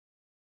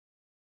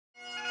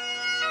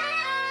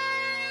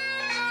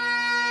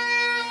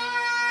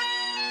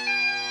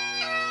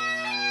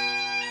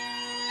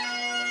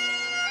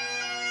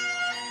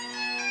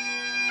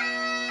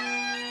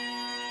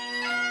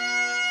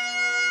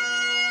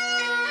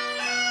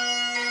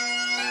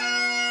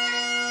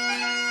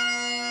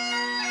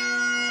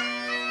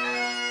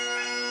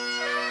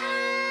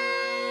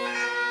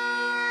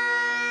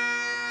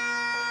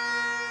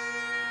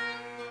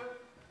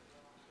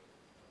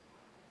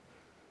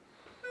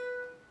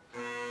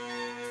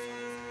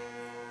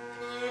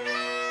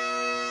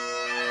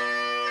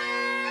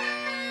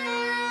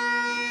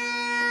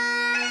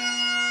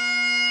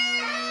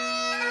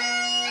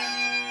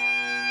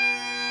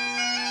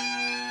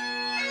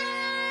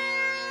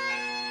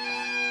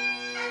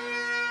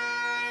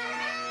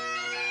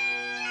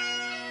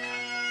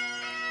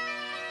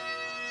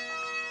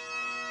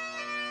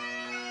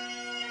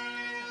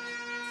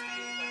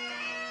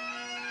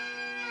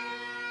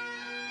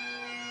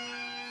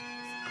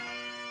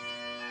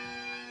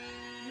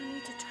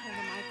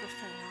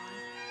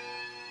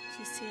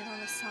you see it on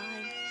the side.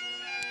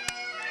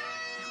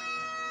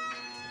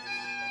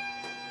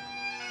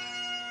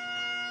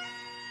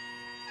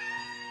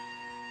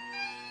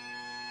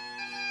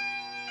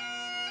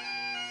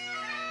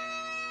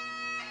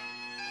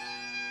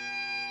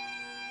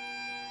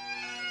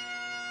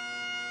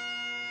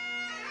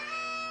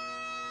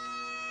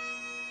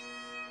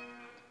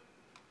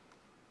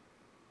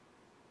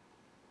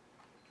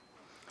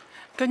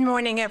 Good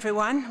morning,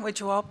 everyone. Would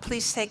you all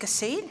please take a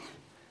seat?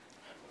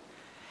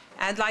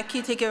 I'd like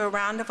you to give a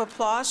round of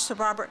applause to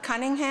Robert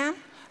Cunningham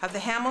of the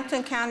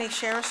Hamilton County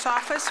Sheriff's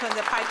Office for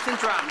the pipes and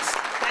drums.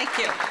 Thank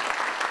you.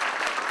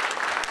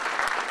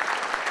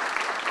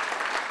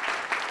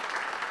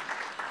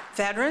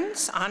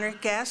 Veterans,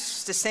 honored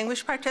guests,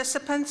 distinguished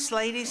participants,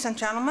 ladies and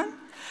gentlemen,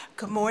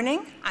 good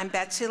morning. I'm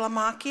Betsy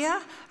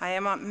Lamacchia. I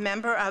am a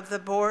member of the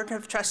Board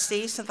of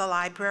Trustees of the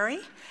library.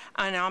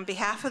 And on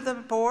behalf of the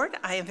board,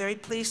 I am very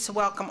pleased to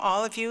welcome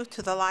all of you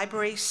to the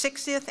library's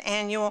 60th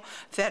Annual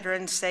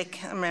Veterans Day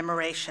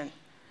Commemoration.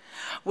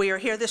 We are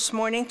here this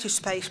morning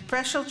to pay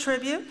special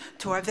tribute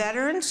to our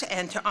veterans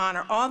and to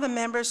honor all the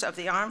members of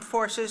the armed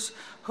forces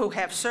who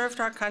have served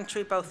our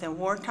country both in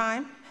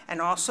wartime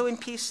and also in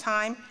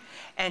peacetime,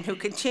 and who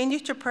continue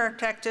to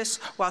protect us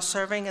while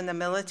serving in the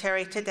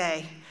military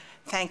today.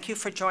 Thank you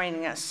for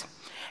joining us.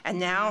 And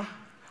now,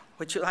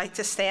 would you like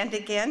to stand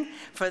again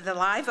for the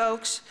Live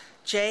Oaks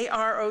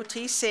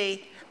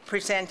JROTC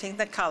presenting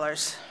the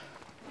colors.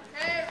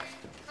 Okay,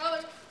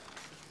 colors.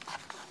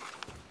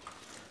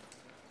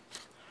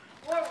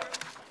 Forward,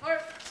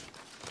 march.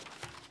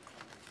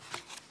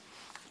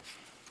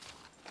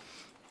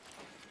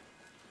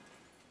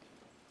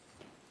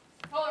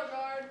 Color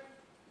guard,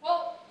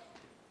 halt.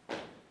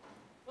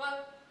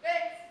 Left,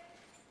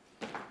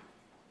 face.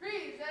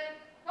 Present,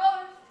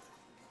 colors.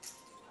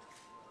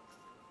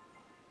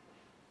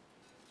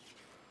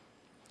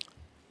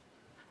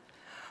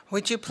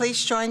 Would you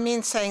please join me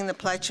in saying the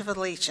Pledge of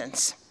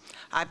Allegiance?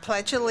 I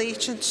pledge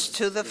allegiance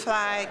to the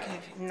flag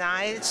of the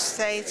United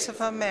States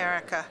of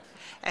America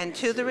and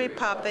to the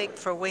republic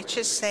for which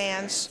it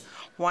stands,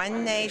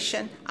 one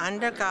nation,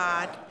 under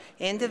God,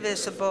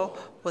 indivisible,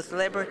 with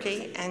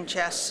liberty and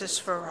justice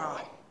for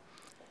all.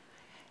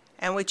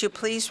 And would you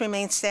please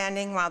remain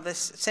standing while the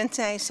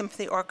Cincinnati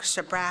Symphony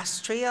Orchestra Brass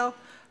Trio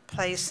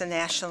plays the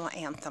national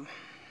anthem.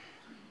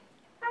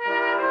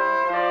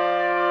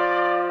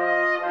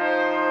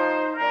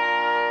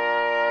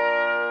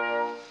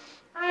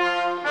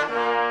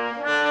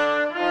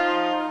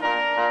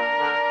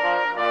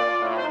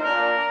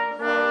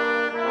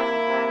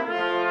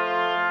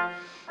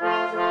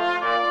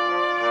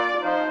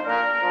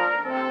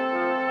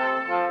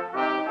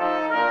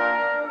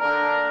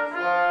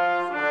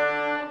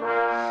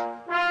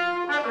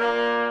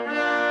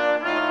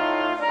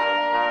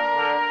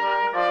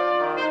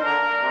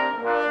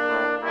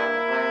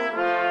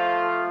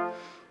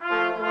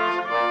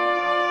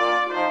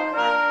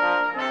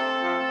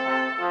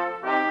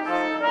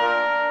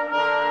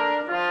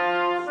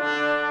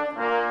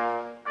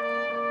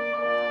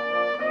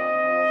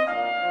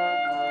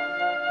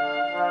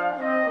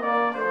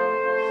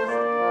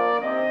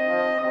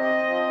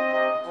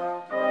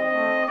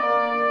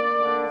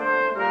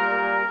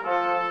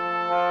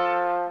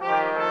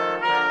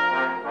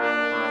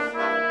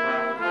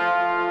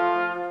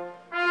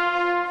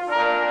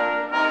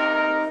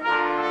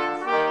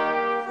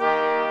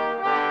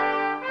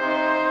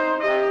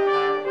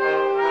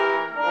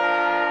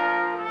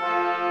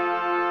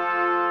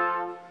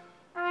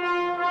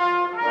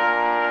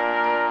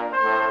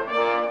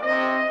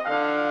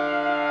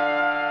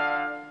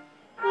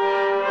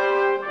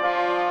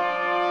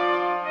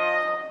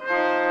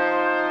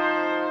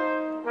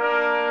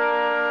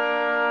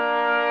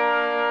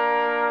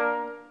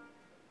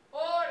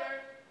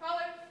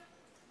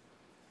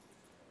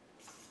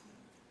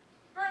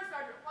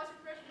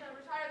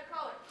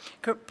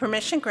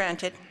 Permission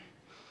granted.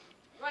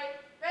 Right,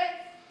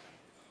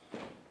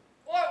 face.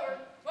 Forward,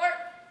 march.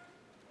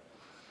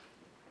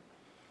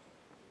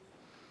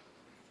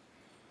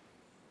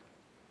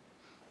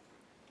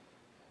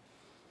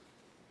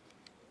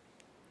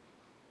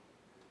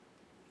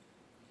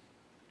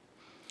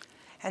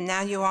 And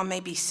now you all may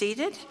be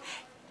seated.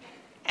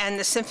 And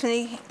the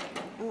Symphony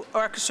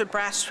Orchestra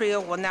Brass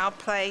Trio will now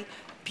play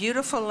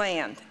Beautiful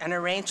Land, an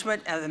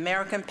arrangement of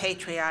American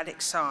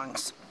patriotic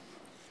songs.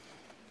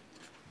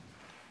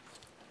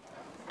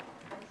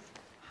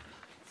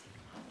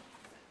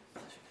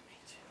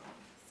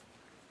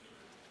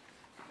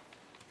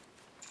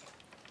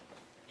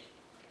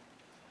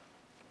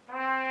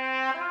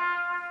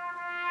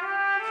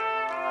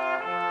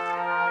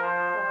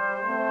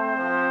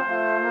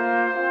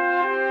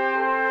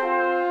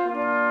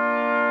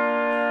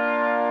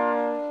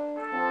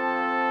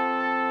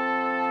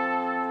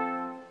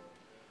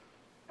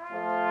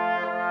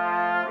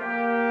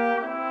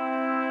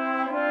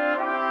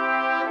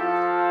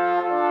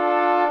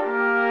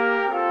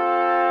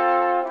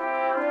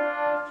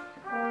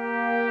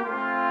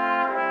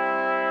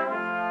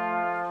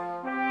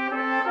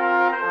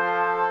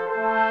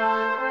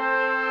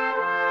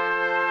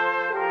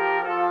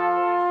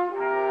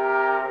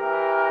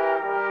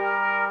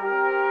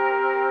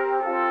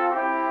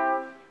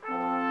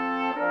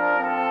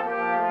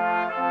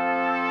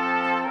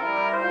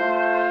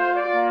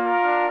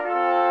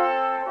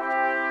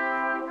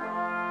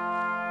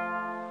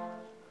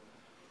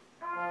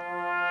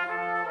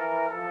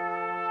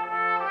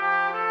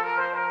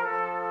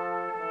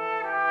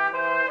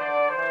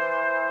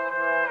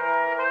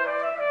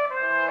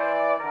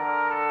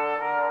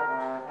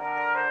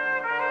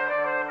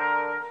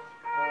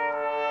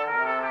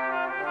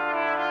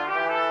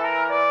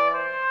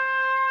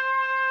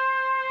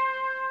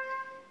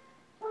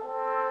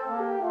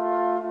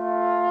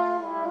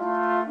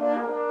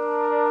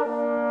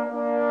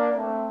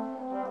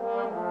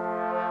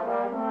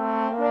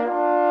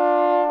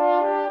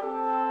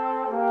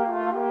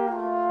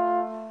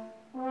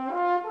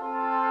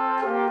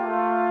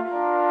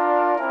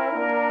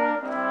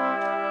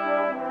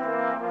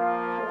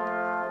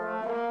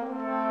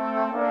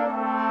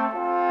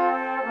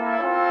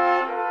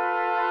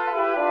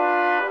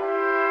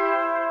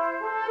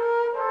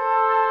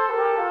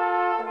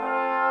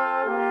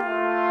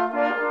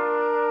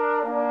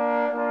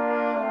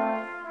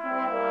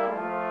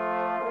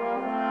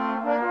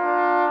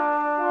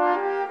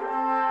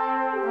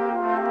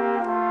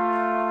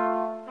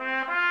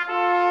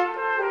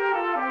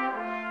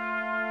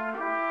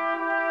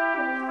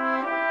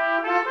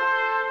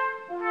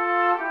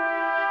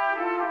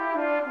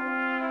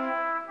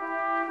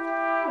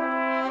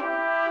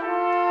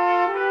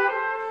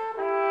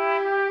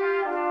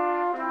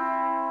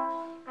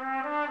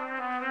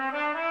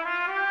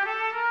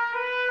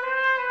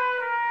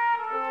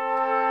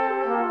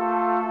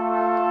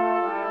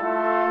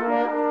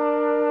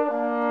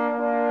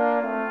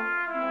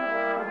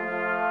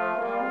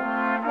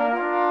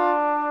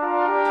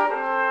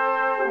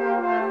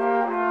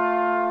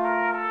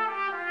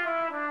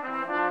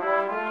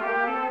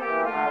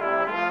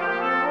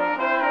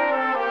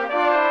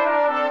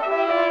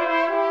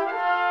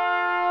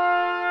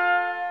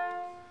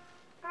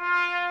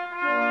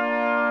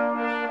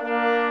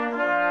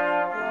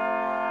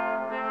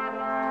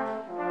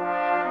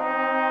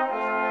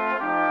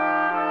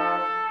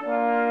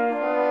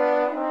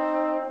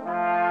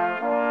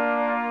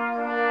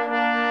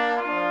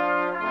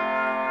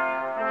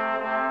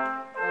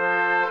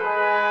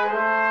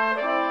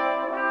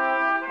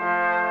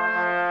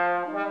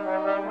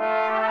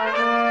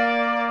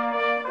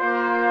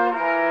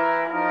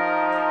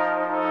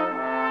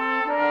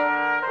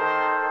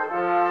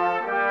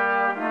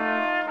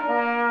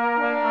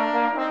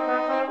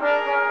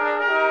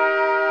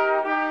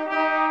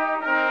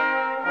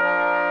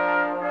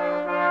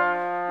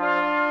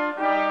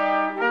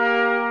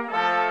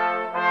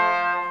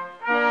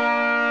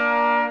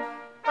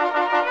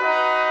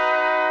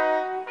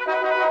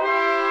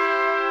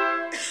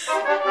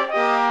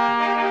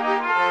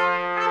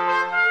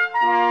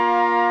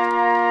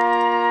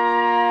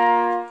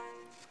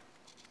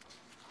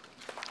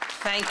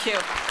 Thank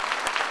you.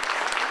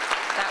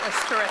 That was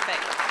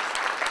terrific.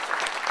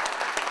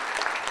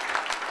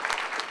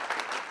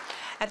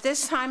 At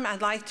this time,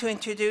 I'd like to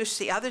introduce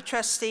the other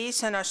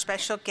trustees and our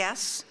special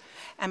guests.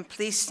 And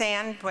please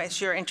stand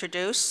as you're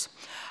introduced.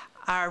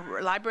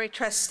 Our library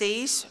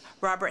trustees,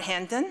 Robert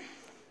Hendon,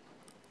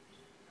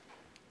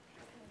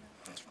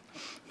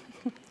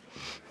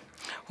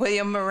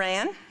 William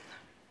Moran,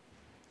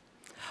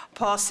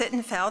 Paul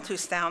Sittenfeld,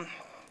 who's down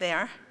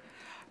there,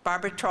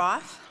 Barbara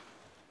Troth,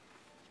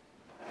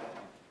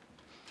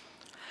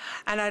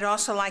 and I'd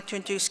also like to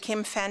introduce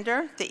Kim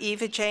Fender, the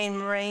Eva Jane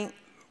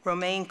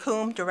Romaine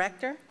Coombe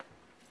Director.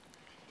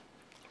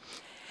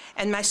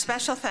 And my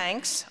special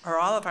thanks, or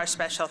all of our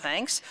special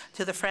thanks,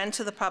 to the Friends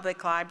of the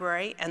Public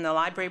Library and the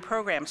Library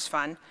Programs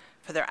Fund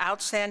for their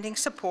outstanding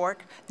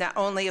support, not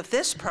only of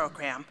this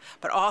program,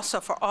 but also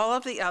for all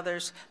of the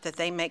others that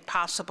they make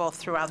possible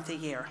throughout the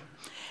year.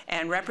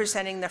 And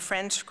representing the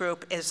Friends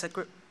group is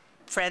the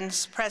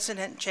Friends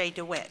President, Jay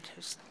DeWitt.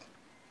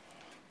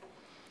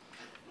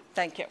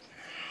 Thank you.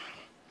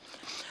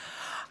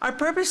 Our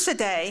purpose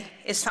today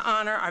is to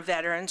honor our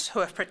veterans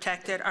who have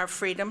protected our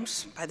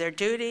freedoms by their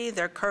duty,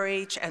 their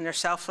courage, and their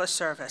selfless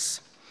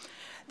service.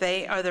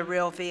 They are the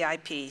real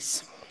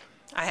VIPs.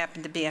 I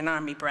happen to be an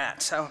Army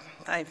brat, so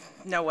I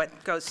know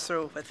what goes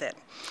through with it.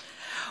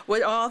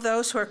 Would all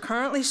those who are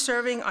currently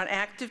serving on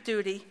active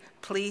duty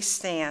please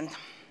stand?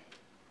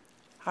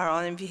 Are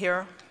all of you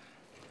here?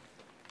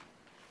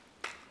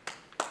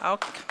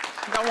 Okay,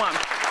 go on.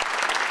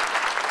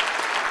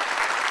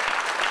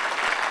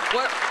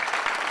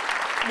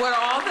 Would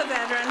all the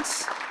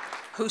veterans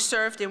who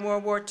served in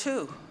World War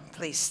II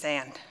please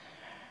stand?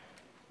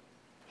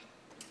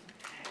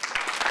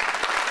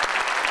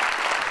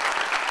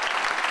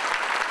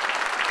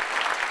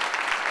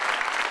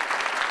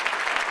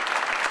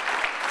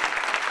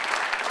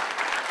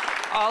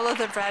 All of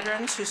the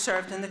veterans who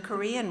served in the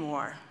Korean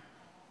War?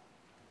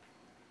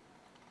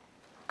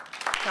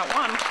 Not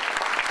one.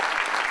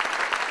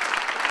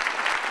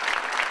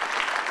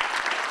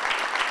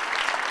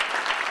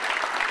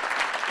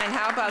 And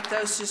how about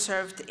those who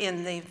served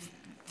in the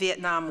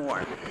Vietnam War?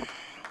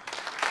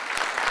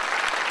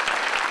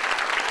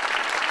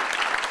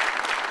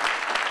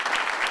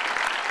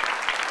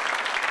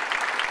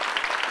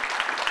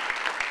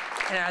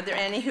 And are there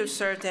any who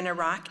served in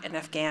Iraq and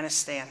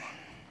Afghanistan?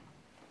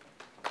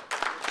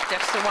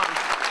 Just the one.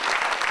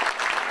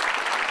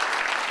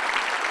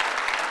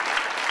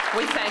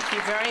 We thank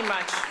you very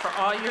much for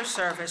all your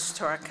service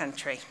to our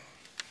country.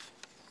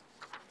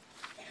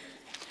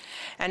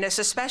 And as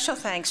a special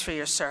thanks for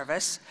your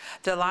service,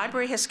 the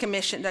library has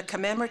commissioned a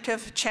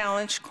commemorative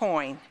challenge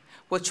coin,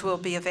 which will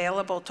be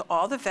available to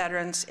all the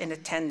veterans in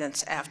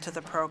attendance after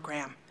the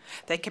program.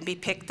 They can be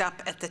picked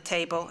up at the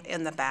table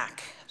in the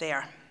back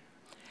there.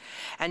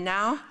 And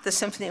now the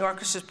Symphony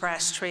Orchestra's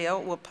brass trio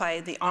will play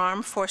the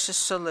Armed Forces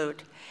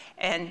Salute,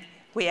 and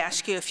we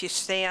ask you if you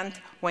stand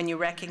when you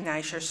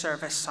recognize your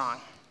service song.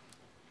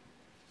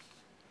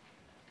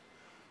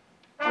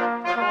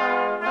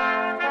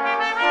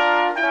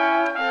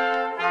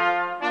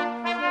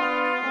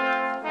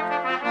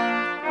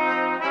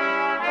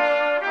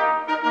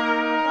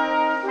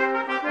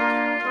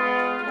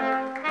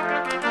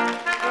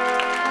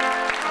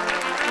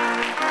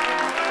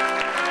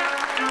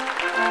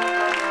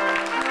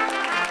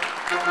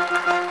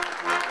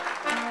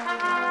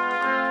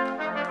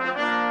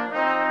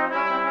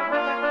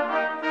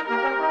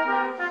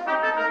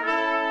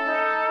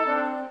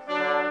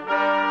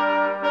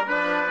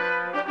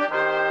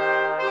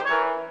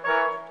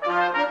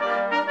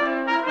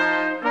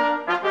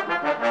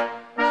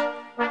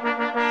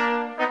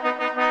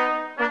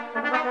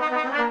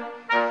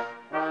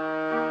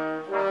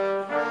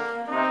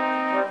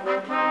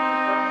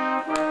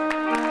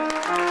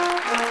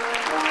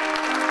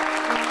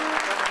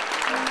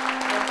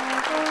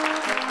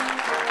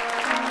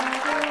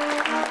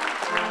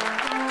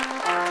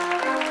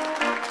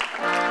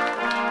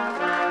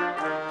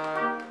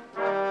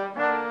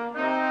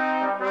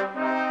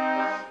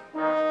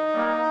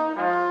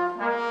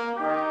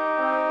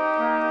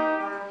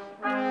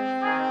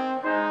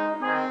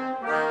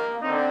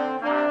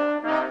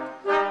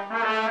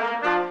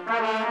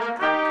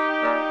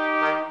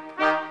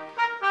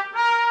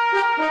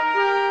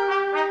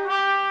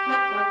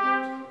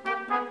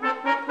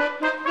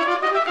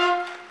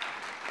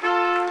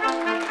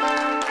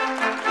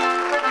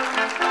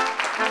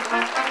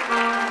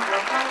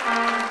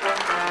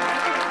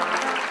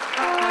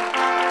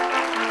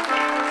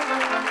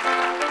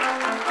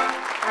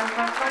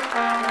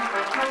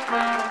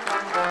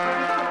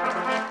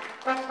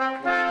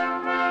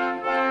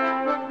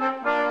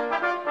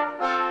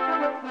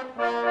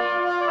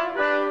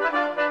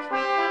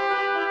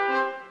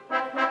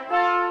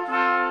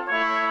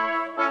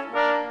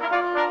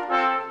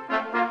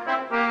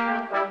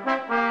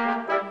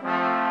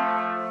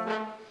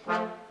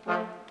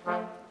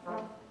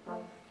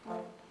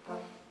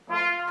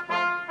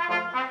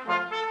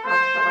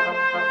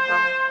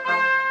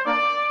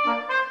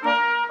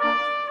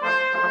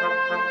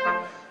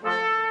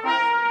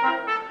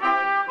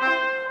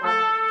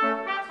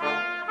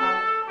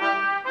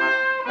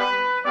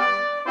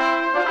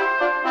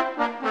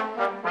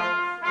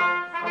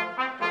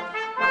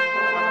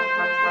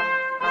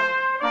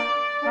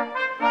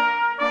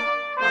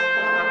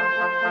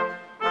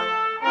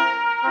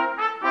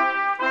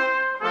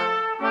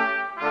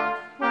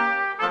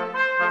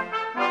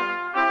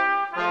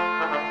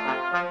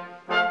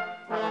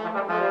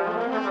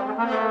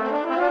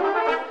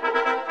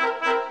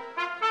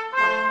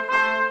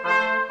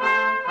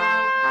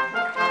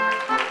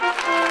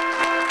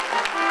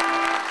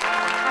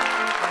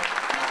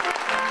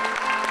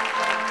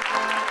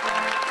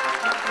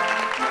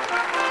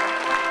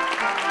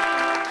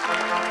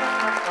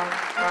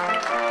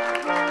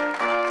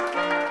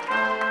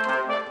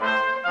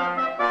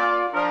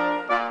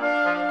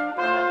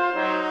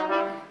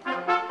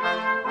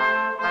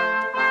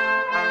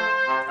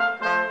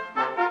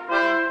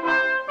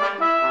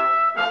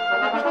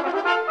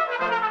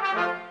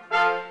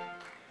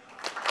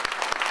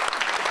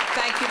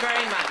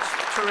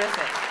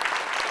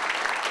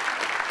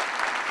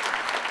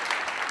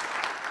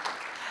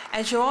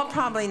 As you all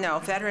probably know,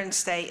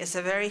 Veterans Day is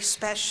a very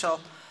special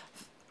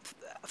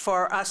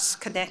for us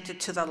connected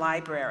to the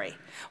library.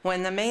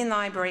 When the main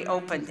library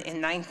opened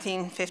in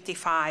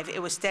 1955,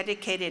 it was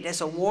dedicated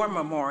as a war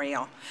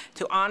memorial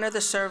to honor the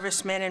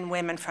servicemen and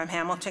women from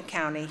Hamilton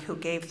County who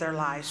gave their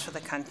lives for the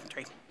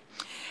country.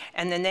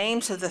 And the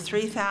names of the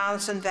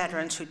 3,000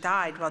 veterans who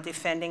died while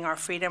defending our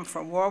freedom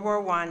from World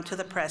War I to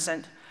the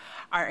present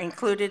are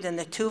included in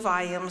the 2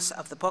 volumes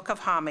of the Book of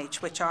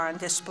Homage, which are on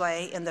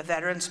display in the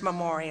Veterans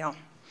Memorial.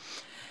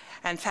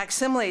 And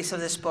facsimiles of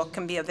this book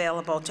can be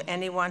available to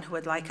anyone who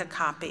would like a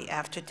copy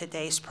after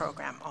today's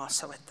program,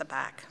 also at the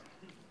back.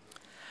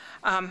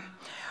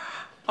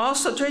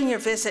 Also, during your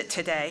visit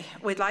today,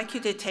 we'd like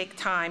you to take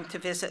time to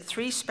visit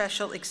 3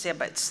 special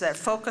exhibits that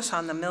focus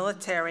on the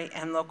military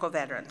and local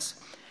veterans.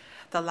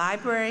 The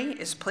library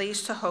is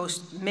pleased to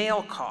host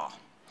Mail Call.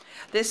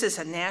 This is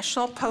a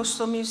National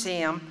Postal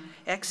Museum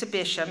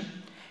exhibition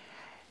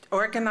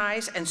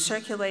organized and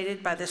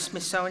circulated by the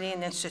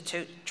Smithsonian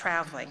Institute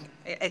Traveling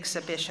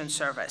Exhibition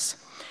Service.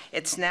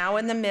 It's now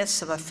in the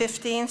midst of a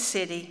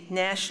 15-city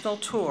national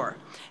tour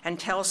and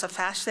tells a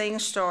fascinating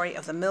story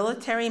of the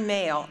military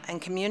mail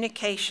and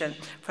communication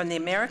from the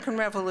American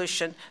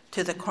Revolution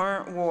to the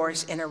current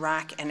wars in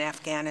Iraq and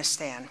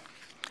Afghanistan.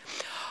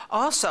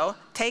 Also,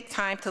 take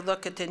time to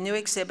look at the new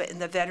exhibit in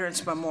the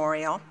Veterans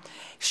Memorial,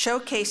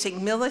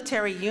 showcasing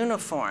military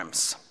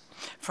uniforms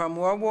from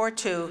World War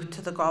II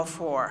to the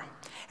Gulf War.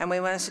 And we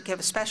want to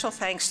give a special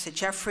thanks to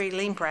Jeffrey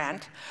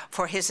Limbrandt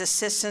for his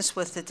assistance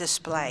with the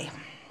display.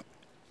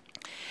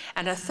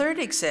 And a 3rd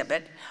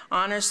exhibit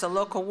honors the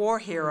local war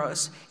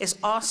heroes is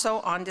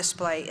also on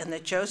display in the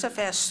Joseph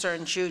S.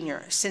 Stern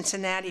Jr.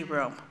 Cincinnati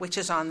Room, which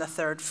is on the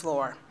 3rd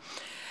floor.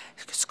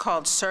 It's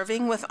called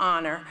Serving with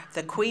Honor,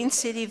 the Queen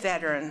City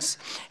Veterans,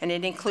 and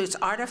it includes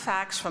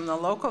artifacts from the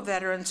local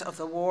veterans of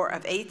the War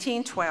of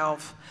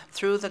 1812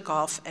 through the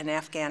Gulf and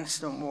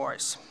Afghanistan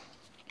wars.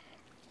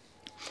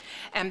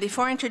 And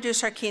before I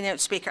introduce our keynote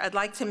speaker, I'd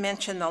like to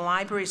mention the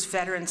library's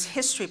Veterans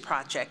History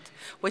Project,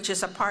 which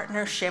is a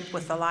partnership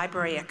with the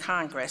Library of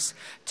Congress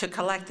to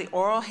collect the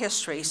oral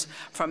histories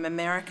from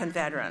American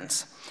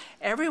veterans.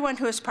 Everyone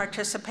who has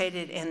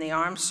participated in the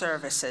armed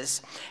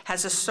services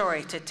has a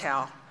story to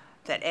tell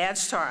that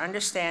adds to our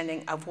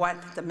understanding of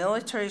what the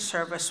military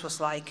service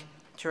was like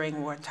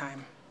during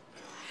wartime.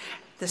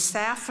 The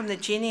staff from the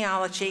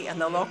genealogy and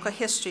the local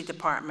history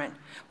department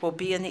will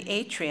be in the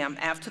atrium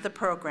after the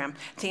program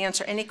to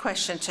answer any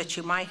questions that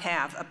you might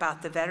have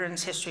about the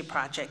Veterans History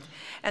Project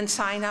and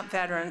sign up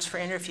veterans for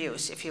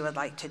interviews if you would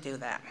like to do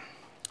that.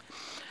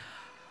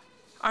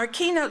 Our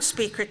keynote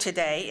speaker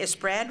today is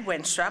Brad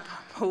Winstrup,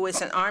 who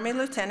is an Army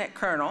Lieutenant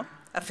Colonel,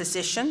 a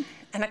physician,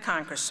 and a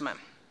congressman.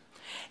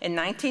 In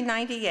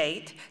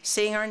 1998,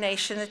 seeing our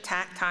nation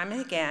attacked time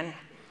and again,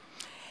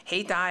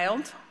 he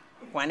dialed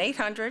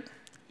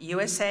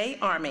 1-800-USA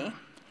Army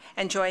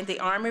and joined the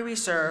Army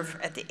Reserve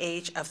at the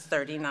age of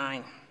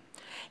 39.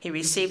 He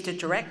received a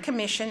direct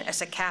commission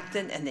as a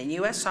captain in the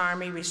U.S.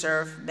 Army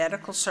Reserve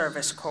Medical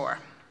Service Corps.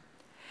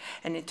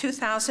 And in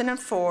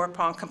 2004,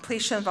 upon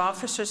completion of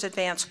Officer's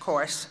Advanced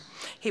Course,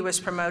 he was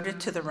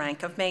promoted to the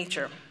rank of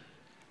Major.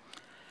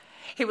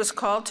 He was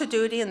called to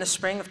duty in the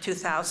spring of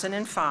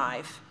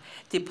 2005,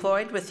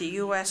 deployed with the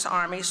U.S.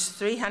 Army's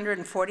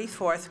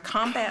 344th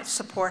Combat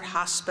Support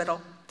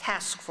Hospital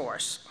Task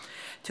Force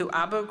to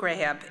Abu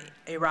Ghraib,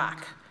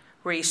 Iraq,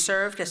 where he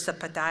served as the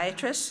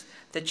podiatrist,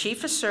 the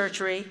chief of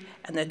surgery,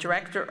 and the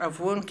director of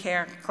wound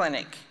care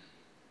clinic.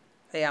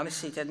 They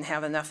obviously didn't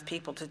have enough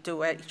people to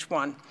do each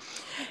one.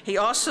 He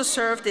also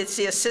served as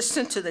the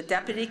assistant to the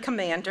deputy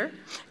commander,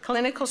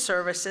 clinical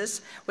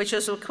services, which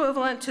is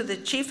equivalent to the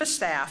chief of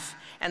staff,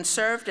 and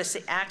served as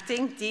the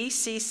acting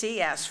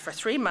DCCS for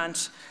 3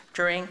 months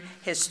during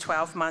his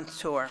 12-month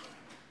tour.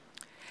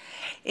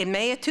 In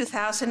May of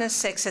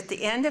 2006, at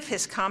the end of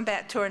his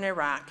combat tour in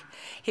Iraq,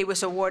 he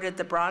was awarded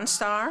the Bronze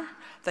Star,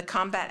 the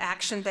Combat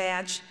Action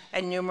Badge,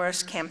 and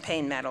numerous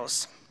campaign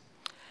medals.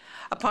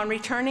 Upon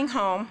returning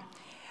home,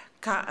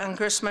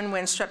 Congressman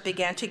Winstrup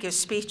began to give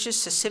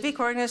speeches to civic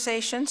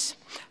organizations,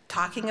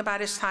 talking about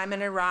his time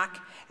in Iraq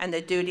and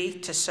the duty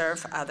to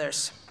serve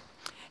others.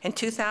 In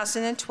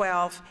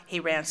 2012, he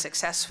ran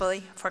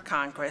successfully for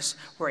Congress,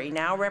 where he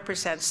now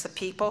represents the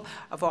people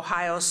of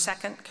Ohio's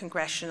 2nd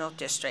Congressional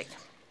District.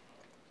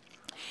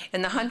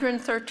 In the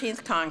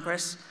 113th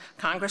Congress,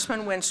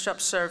 Congressman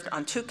Winstrup served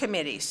on 2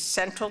 committees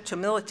central to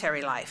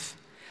military life: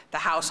 the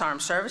House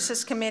Armed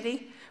Services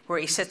Committee, where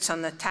he sits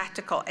on the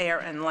Tactical Air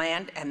and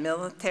Land and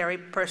Military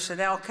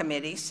Personnel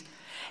Committees,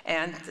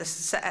 and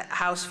the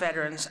House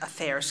Veterans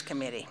Affairs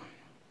Committee.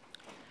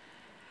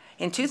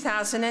 In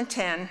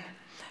 2010,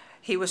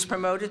 he was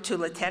promoted to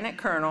Lieutenant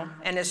Colonel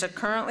and is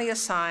currently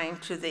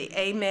assigned to the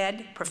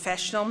AMED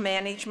Professional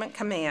Management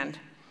Command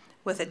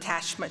with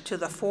attachment to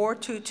the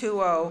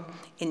 4220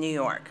 in New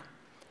York.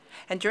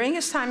 And during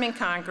his time in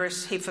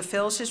Congress, he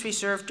fulfills his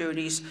reserve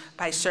duties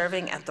by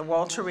serving at the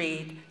Walter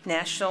Reed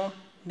National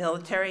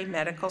Military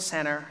Medical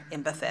Center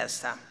in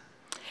Bethesda.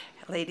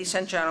 Ladies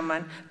and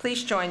gentlemen,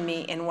 please join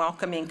me in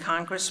welcoming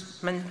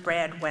Congressman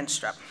Brad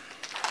Winstrup.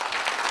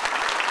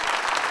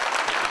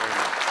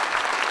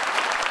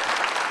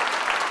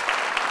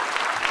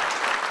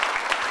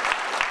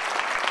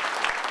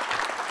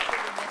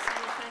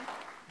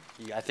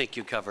 think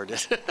you covered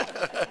it.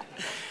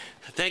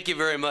 Thank you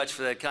very much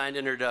for that kind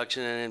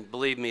introduction, and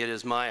believe me, it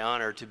is my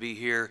honor to be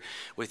here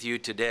with you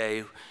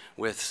today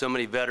with so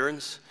many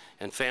veterans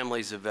and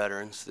families of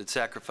veterans that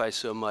sacrifice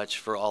so much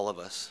for all of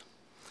us.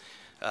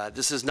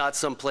 This is not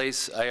some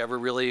place I ever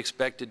really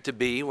expected to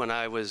be. When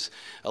I was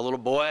a little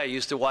boy, I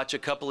used to watch a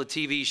couple of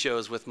TV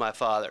shows with my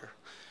father.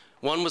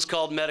 One was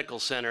called Medical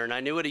Center, and I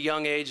knew at a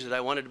young age that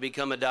I wanted to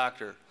become a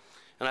doctor,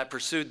 and I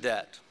pursued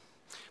that.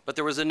 But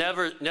there was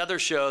another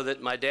show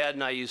that my dad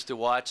and I used to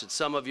watch that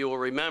some of you will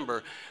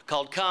remember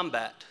called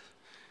Combat.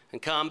 And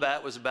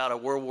Combat was about a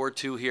World War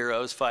II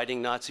heroes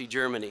fighting Nazi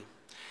Germany.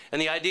 And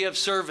the idea of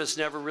service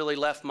never really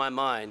left my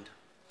mind.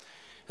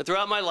 And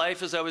throughout my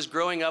life, as I was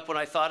growing up, when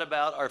I thought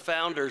about our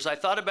founders, I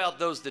thought about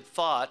those that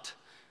fought,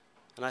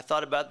 and I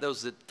thought about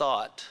those that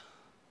thought.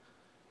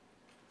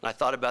 And I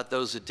thought about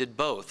those that did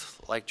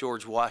both, like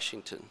George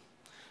Washington.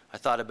 I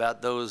thought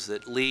about those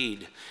that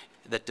lead,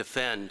 that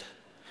defend,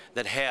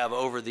 that have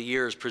over the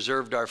years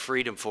preserved our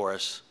freedom for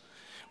us,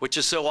 which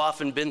has so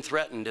often been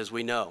threatened, as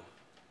we know.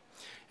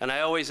 And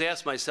I always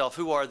ask myself,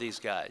 who are these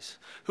guys?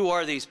 Who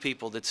are these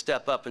people that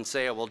step up and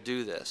say, I will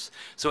do this?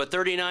 So at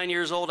 39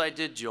 years old, I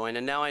did join,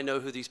 and now I know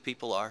who these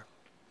people are.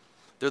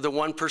 They're the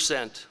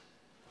 1%.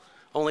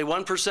 Only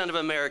 1% of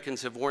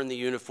Americans have worn the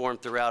uniform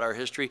throughout our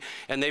history,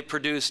 and they've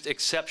produced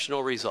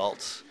exceptional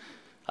results.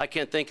 I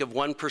can't think of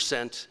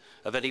 1%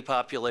 of any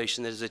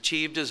population that has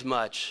achieved as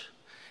much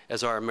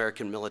as our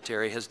American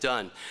military has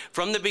done.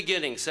 From the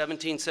beginning,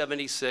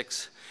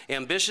 1776,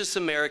 ambitious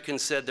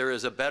Americans said there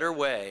is a better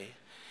way,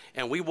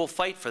 and we will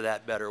fight for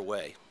that better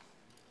way.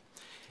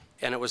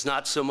 And it was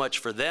not so much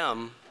for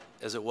them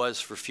as it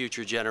was for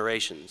future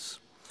generations.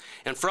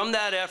 And from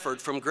that effort,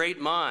 from great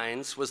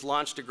minds, was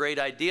launched a great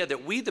idea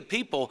that we, the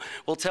people,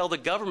 will tell the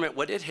government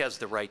what it has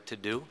the right to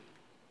do,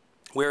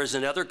 whereas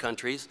in other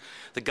countries,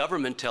 the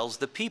government tells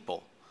the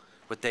people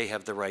what they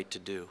have the right to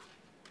do.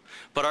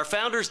 But our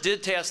founders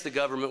did task the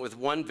government with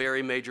one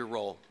very major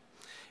role,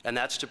 and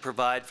that's to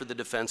provide for the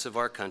defense of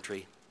our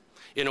country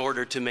in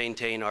order to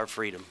maintain our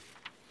freedom.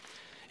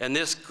 And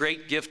this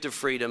great gift of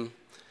freedom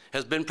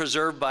has been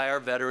preserved by our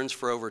veterans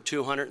for over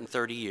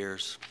 230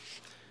 years.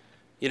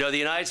 You know, the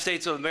United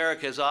States of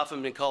America has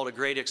often been called a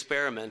great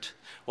experiment.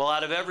 Well,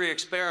 out of every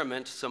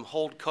experiment, some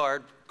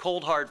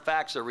cold hard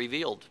facts are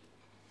revealed.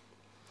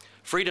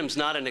 Freedom's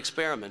not an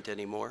experiment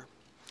anymore.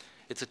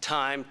 It's a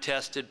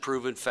time-tested,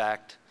 proven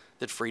fact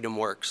that freedom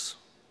works.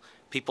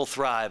 People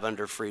thrive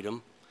under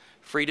freedom.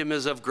 Freedom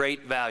is of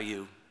great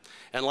value.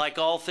 And like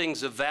all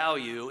things of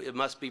value, it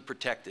must be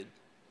protected.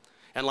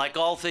 And like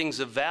all things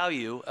of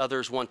value,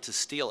 others want to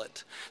steal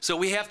it. So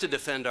we have to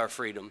defend our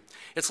freedom.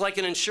 It's like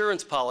an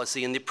insurance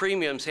policy, and the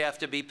premiums have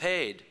to be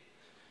paid.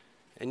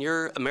 And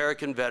your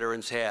American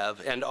veterans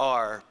have and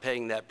are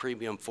paying that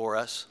premium for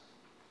us.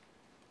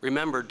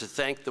 Remember to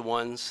thank the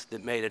ones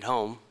that made it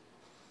home,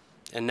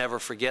 and never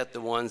forget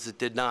the ones that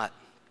did not.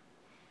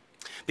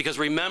 Because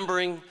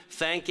remembering,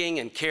 thanking,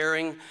 and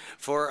caring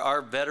for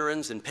our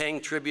veterans and paying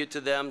tribute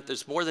to them,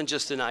 there's more than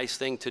just a nice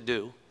thing to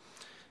do.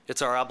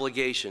 It's our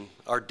obligation,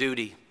 our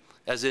duty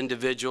as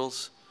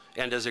individuals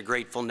and as a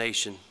grateful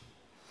nation.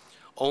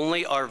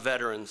 Only our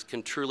veterans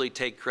can truly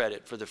take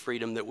credit for the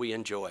freedom that we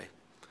enjoy.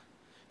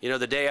 You know,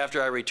 the day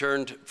after I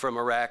returned from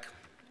Iraq,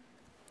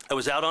 I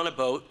was out on a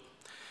boat,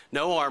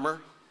 no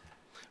armor,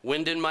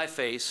 wind in my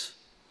face,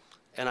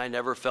 and I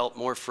never felt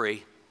more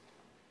free.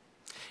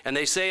 And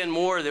they say in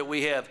war that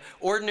we have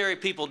ordinary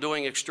people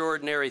doing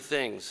extraordinary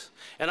things.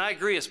 And I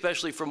agree,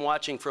 especially from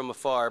watching from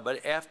afar,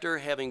 but after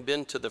having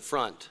been to the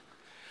front,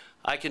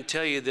 I can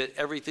tell you that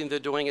everything they're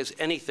doing is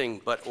anything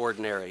but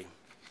ordinary.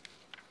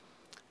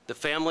 The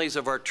families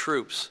of our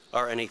troops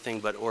are anything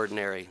but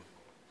ordinary.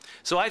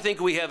 So I think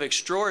we have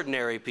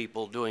extraordinary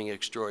people doing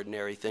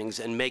extraordinary things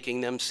and making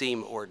them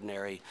seem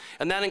ordinary.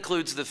 And that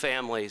includes the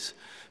families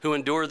who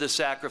endure the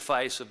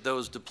sacrifice of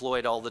those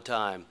deployed all the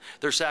time.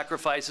 Their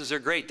sacrifices are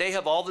great. They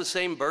have all the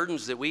same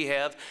burdens that we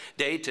have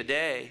day to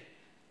day,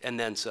 and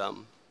then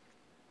some.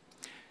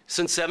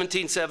 Since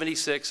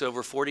 1776,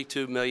 over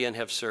 42 million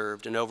have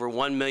served, and over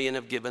 1 million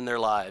have given their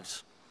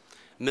lives.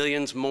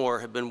 Millions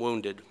more have been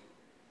wounded.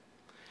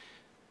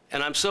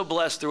 And I'm so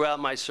blessed throughout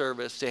my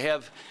service to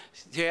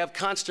have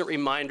constant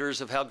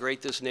reminders of how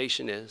great this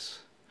nation is.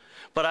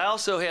 But I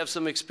also have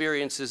some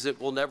experiences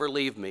that will never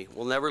leave me,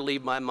 will never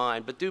leave my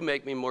mind, but do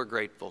make me more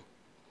grateful.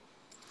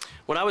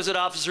 When I was at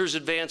Officers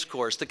Advanced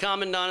Course, the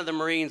Commandant of the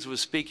Marines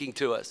was speaking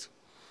to us.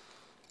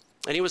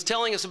 And he was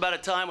telling us about a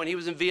time when he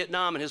was in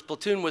Vietnam and his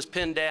platoon was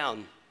pinned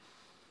down.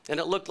 And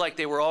it looked like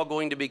they were all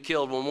going to be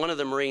killed when one of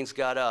the Marines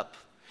got up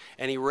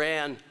and he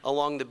ran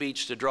along the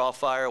beach to draw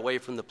fire away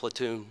from the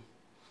platoon.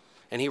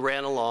 And he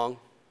ran along,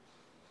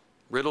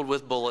 riddled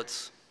with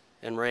bullets,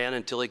 and ran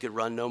until he could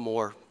run no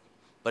more.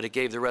 But it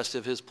gave the rest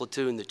of his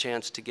platoon the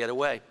chance to get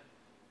away.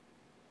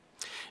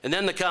 And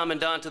then the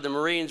Commandant of the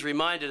Marines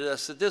reminded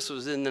us that this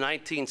was in the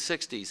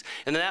 1960s,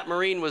 and that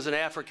Marine was an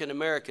African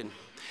American.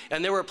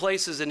 And there were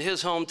places in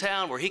his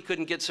hometown where he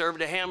couldn't get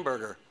served a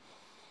hamburger.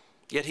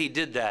 Yet he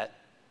did that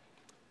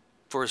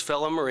for his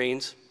fellow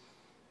Marines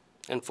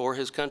and for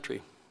his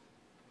country.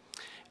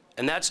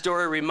 And that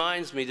story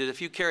reminds me that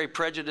if you carry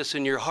prejudice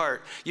in your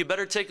heart, you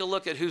better take a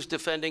look at who's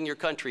defending your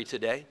country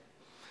today.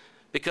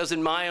 Because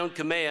in my own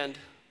command,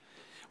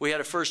 we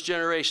had a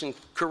first-generation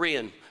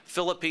Korean,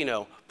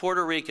 Filipino,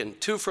 Puerto Rican,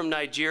 2 from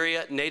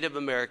Nigeria, Native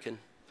American.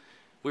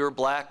 We were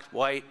black,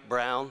 white,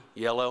 brown,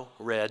 yellow,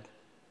 red.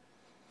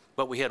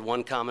 But we had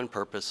one common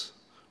purpose,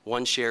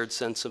 one shared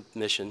sense of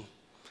mission,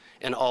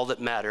 and all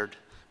that mattered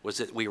was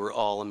that we were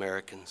all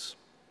Americans.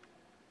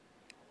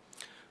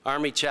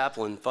 Army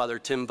chaplain Father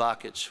Tim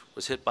Vakich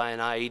was hit by an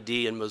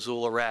IED in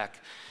Mosul, Iraq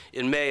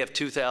in May of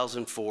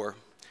 2004.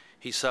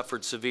 He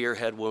suffered severe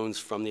head wounds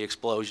from the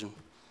explosion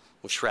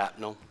with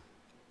shrapnel.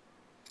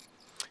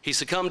 He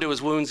succumbed to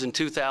his wounds in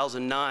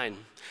 2009.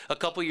 A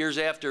couple years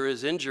after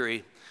his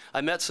injury,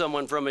 I met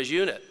someone from his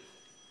unit,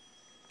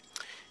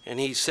 and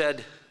he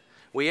said,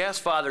 "We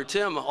ask Father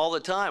Tim all the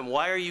time,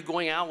 why are you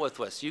going out with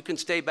us? You can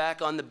stay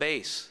back on the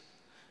base.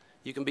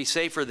 You can be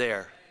safer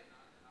there,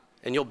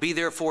 and you'll be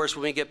there for us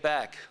when we get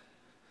back."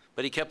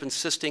 But he kept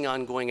insisting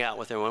on going out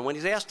with everyone. When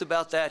he's asked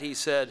about that, he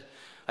said,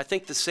 "I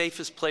think the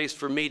safest place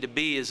for me to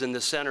be is in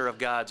the center of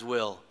God's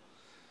will.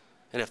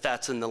 And if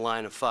that's in the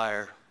line of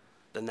fire,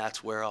 then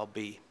that's where I'll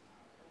be."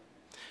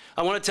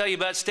 I want to tell you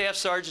about Staff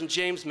Sergeant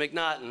James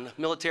McNaughton,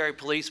 military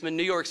policeman,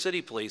 New York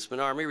City policeman,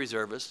 Army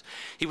reservist.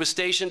 He was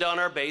stationed on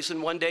our base,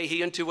 and one day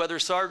he and 2 other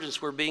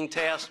sergeants were being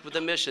tasked with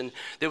a mission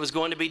that was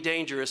going to be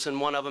dangerous,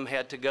 and one of them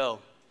had to go.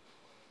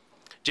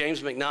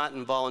 James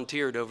McNaughton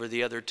volunteered over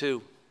the other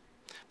 2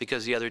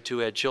 because the other 2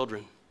 had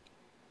children.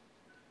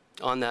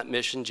 On that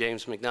mission,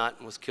 James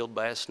McNaughton was killed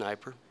by a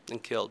sniper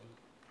and killed.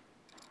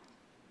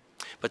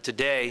 But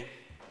today,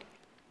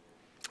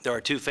 there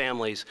are 2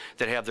 families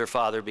that have their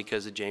father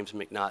because of James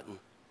McNaughton.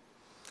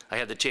 I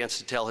had the chance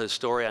to tell his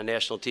story on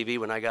national TV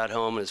when I got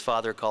home, and his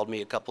father called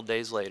me a couple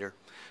days later,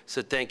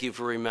 said, "Thank you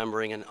for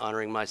remembering and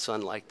honoring my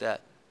son like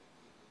that."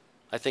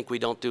 I think we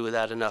don't do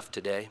that enough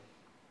today.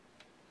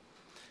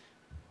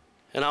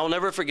 And I will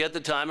never forget the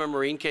time a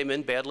Marine came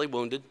in badly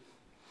wounded,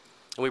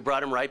 and we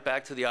brought him right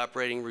back to the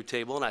operating room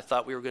table, and I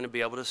thought we were going to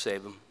be able to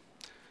save him.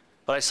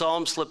 But I saw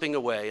him slipping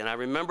away, and I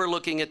remember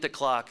looking at the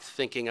clock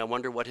thinking, I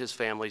wonder what his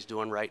family's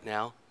doing right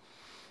now.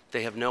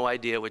 They have no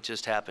idea what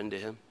just happened to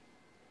him.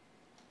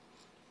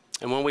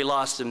 And when we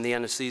lost him, the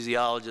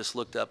anesthesiologist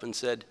looked up and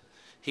said,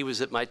 "He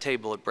was at my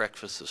table at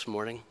breakfast this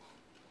morning."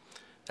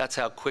 That's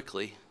how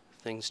quickly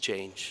things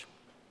change.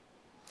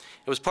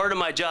 It was part of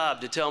my job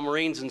to tell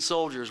Marines and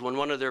soldiers when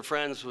one of their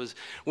friends was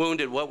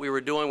wounded what we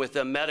were doing with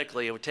them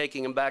medically and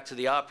taking them back to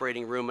the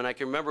operating room. And I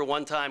can remember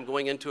one time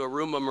going into a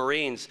room of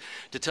Marines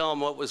to tell them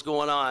what was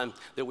going on,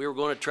 that we were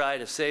going to try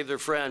to save their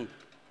friend.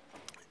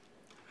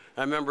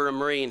 I remember a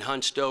Marine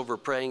hunched over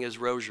praying his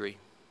rosary.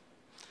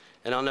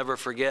 And I'll never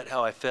forget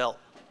how I felt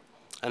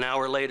an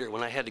hour later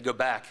when I had to go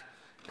back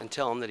and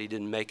tell him that he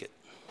didn't make it.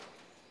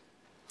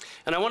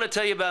 And I want to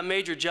tell you about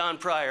Major John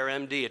Pryor,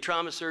 MD, a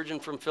trauma surgeon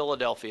from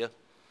Philadelphia.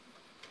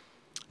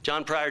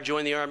 John Pryor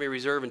joined the Army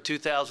Reserve in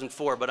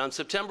 2004, but on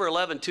September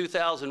 11,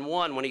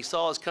 2001, when he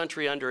saw his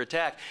country under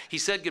attack, he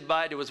said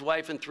goodbye to his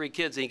wife and 3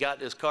 kids, and he got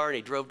in his car and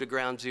he drove to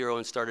Ground Zero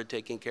and started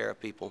taking care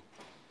of people.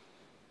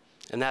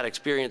 And that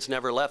experience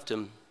never left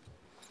him.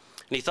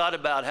 And he thought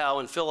about how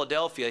in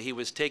Philadelphia he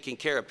was taking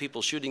care of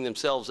people shooting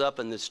themselves up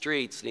in the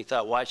streets, and he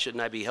thought, why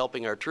shouldn't I be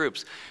helping our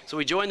troops? So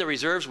we joined the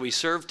reserves, we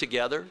served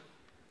together.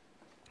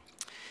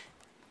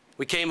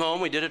 We came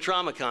home, we did a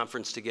trauma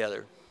conference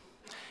together.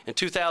 In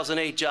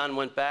 2008, John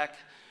went back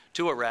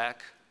to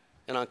Iraq,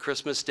 and on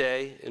Christmas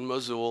Day in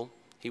Mosul,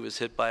 he was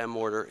hit by a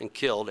mortar and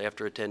killed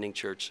after attending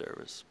church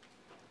service,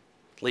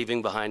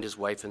 leaving behind his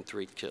wife and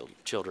 3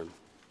 children.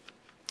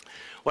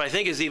 What I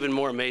think is even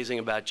more amazing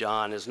about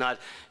John is not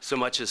so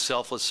much his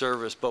selfless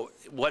service, but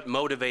what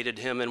motivated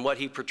him and what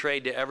he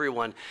portrayed to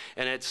everyone.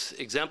 And it's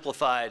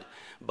exemplified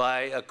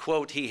by a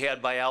quote he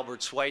had by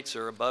Albert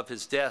Schweitzer above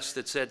his desk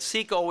that said,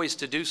 "Seek always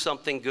to do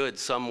something good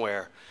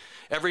somewhere.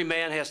 Every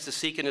man has to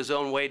seek in his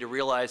own way to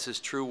realize his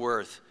true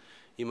worth.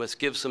 You must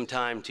give some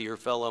time to your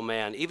fellow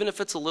man, even if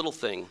it's a little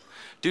thing.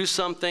 Do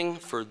something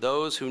for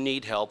those who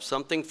need help,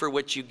 something for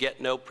which you get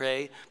no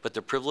pay, but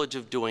the privilege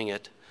of doing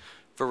it.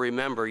 For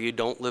remember, you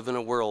don't live in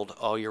a world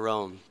all your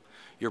own.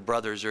 Your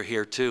brothers are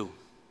here too."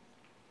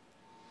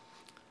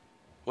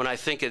 When I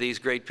think of these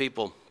great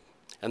people,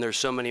 and there's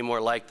so many more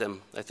like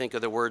them, I think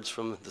of the words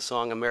from the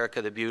song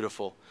America the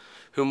Beautiful,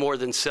 "Who more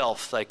than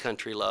self thy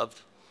country loved,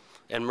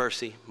 and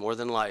mercy more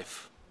than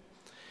life."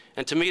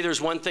 And to me,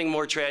 there's one thing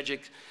more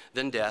tragic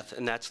than death,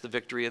 and that's the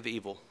victory of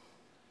evil.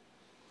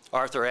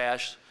 Arthur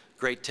Ashe,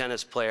 great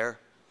tennis player,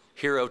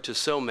 hero to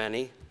so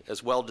many,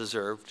 as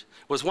well-deserved,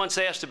 was once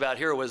asked about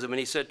heroism, and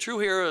he said, "True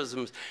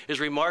heroism is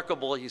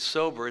remarkable, he's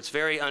sober, it's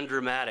very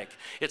undramatic.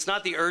 It's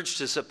not the urge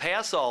to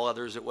surpass all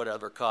others at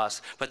whatever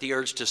cost, but the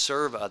urge to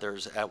serve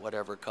others at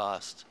whatever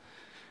cost."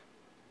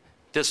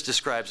 This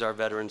describes our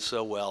veterans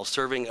so well,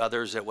 serving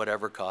others at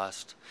whatever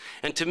cost.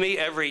 And to me,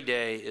 every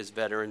day is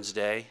Veterans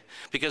Day,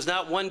 because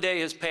not one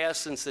day has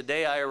passed since the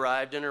day I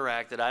arrived in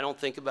Iraq that I don't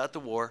think about the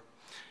war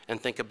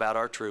and think about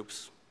our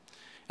troops.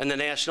 And the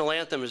national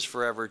anthem is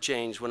forever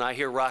changed. When I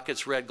hear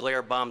rockets' red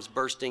glare, bombs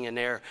bursting in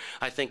air,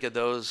 I think of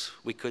those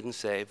we couldn't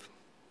save.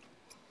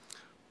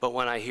 But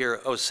when I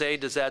hear, oh, say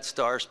does that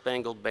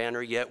star-spangled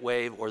banner yet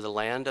wave, or the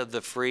land of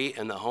the free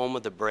and the home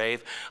of the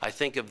brave, I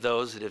think of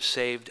those that have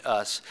saved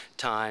us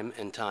time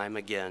and time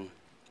again.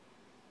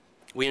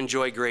 We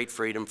enjoy great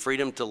freedom,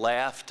 freedom to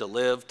laugh, to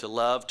live, to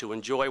love, to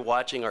enjoy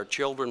watching our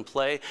children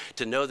play,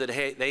 to know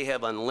that they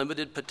have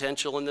unlimited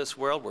potential in this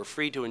world. We're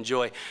free to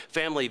enjoy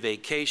family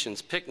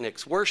vacations,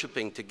 picnics,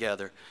 worshiping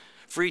together,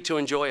 free to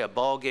enjoy a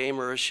ball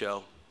game or a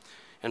show.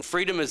 And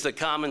freedom is the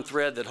common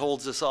thread that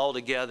holds us all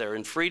together.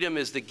 And freedom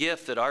is the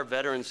gift that our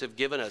veterans have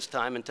given us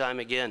time and time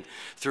again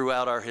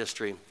throughout our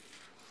history.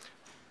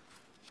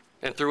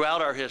 And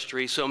throughout our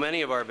history, so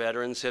many of our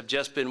veterans have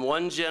just been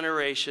one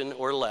generation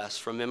or less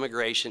from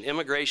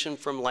immigration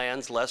from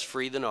lands less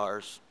free than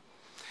ours.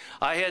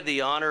 I had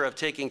the honor of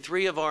taking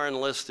 3 of our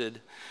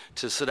enlisted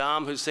to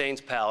Saddam Hussein's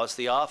palace,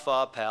 the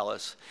Afah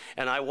Palace,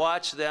 and I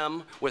watched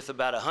them with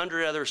about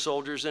 100 other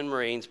soldiers and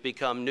Marines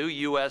become new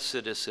U.S.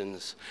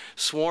 citizens,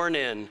 sworn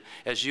in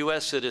as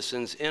U.S.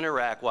 citizens in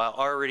Iraq while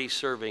already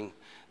serving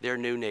their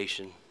new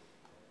nation.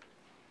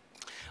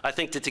 I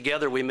think that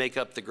together we make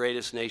up the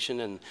greatest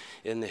nation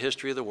in the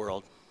history of the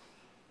world.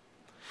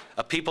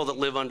 A people that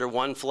live under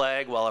one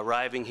flag while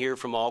arriving here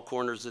from all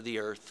corners of the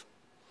earth.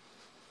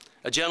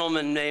 A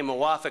gentleman named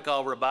Muwafiq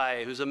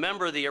al-Rabai, who's a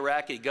member of the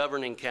Iraqi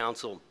Governing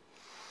Council,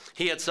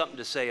 he had something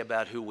to say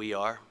about who we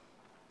are.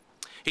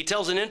 He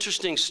tells an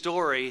interesting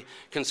story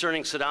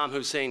concerning Saddam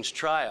Hussein's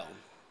trial.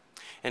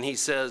 And he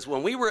says,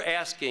 when we were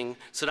asking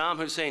Saddam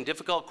Hussein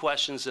difficult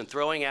questions and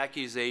throwing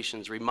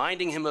accusations,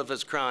 reminding him of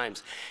his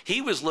crimes,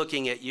 he was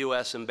looking at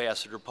U.S.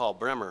 Ambassador Paul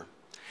Bremer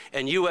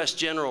and U.S.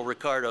 General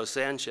Ricardo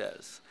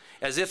Sanchez,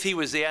 as if he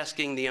was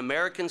asking the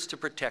Americans to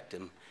protect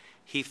him.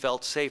 He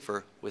felt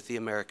safer with the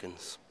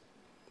Americans.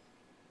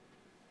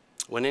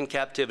 When in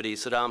captivity,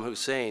 Saddam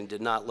Hussein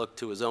did not look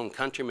to his own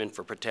countrymen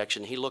for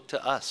protection. He looked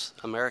to us,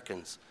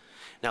 Americans.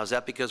 Now, is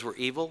that because we're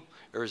evil,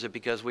 or is it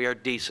because we are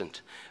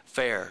decent,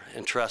 fair,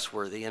 and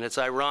trustworthy? And it's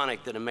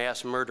ironic that a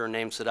mass murderer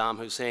named Saddam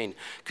Hussein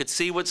could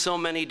see what so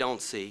many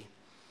don't see,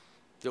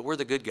 that we're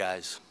the good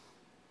guys.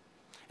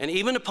 And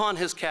even upon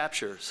his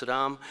capture,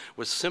 Saddam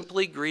was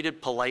simply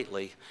greeted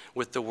politely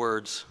with the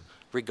words,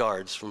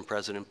 "Regards from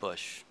President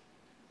Bush."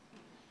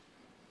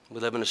 We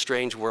live in a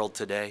strange world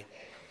today.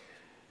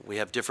 We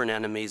have different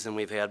enemies than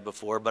we've had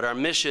before, but our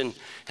mission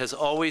has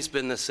always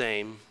been the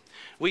same.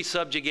 We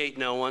subjugate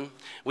no one.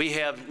 We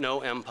have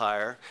no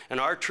empire. And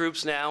our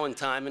troops now and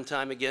time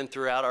again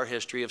throughout our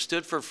history have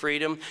stood for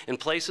freedom in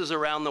places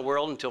around the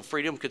world until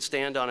freedom could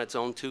stand on its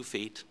own 2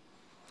 feet.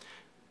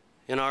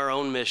 In our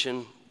own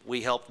mission,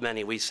 we helped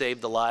many. We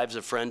saved the lives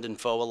of friend and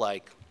foe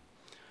alike,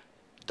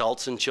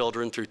 adults and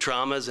children, through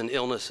traumas and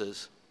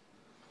illnesses.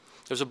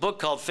 There's a book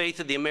called Faith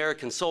of the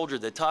American Soldier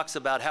that talks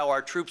about how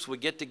our troops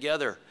would get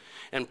together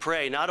and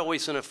pray, not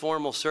always in a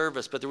formal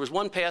service, but there was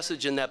one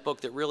passage in that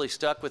book that really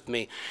stuck with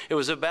me. It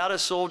was about a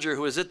soldier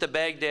who was at the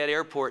Baghdad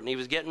airport and he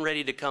was getting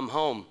ready to come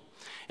home.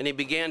 And he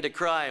began to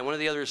cry, and one of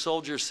the other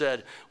soldiers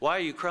said, "Why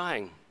are you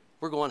crying?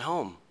 We're going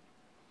home."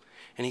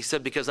 And he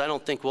said, "Because I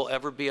don't think we'll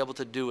ever be able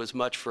to do as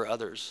much for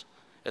others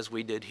as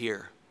we did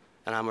here.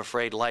 And I'm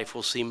afraid life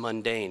will seem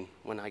mundane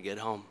when I get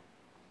home."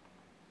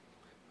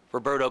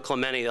 Roberto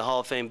Clemente, the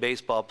Hall of Fame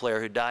baseball player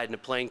who died in a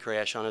plane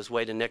crash on his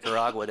way to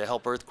Nicaragua to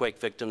help earthquake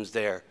victims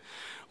there,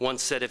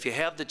 once said, "If you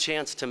have the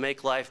chance to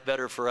make life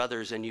better for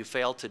others and you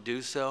fail to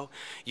do so,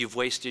 you've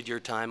wasted your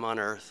time on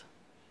earth."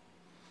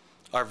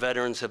 Our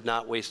veterans have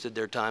not wasted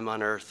their time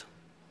on earth.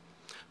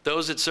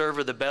 Those that serve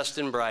are the best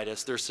and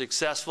brightest. They're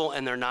successful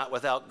and they're not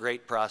without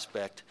great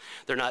prospect.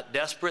 They're not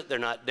desperate, they're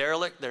not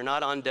derelict, they're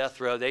not on death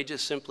row. They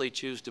just simply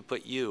choose to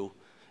put you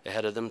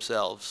ahead of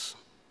themselves.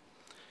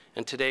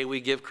 And today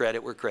we give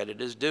credit where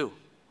credit is due.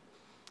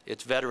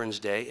 It's Veterans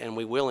Day, and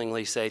we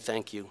willingly say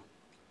thank you.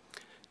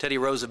 Teddy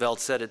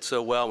Roosevelt said it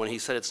so well when he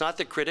said, "It's not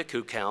the critic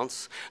who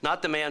counts,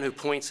 not the man who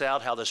points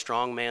out how the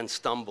strong man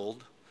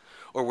stumbled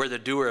or where the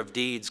doer of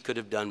deeds could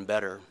have done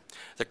better.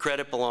 The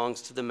credit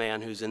belongs to the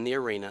man who's in the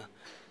arena,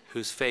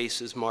 whose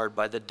face is marred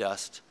by the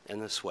dust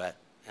and the sweat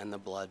and the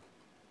blood."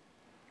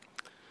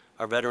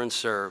 Our veterans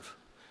serve.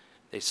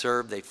 They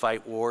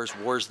fight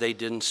wars they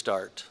didn't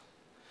start.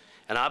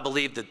 And I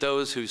believe that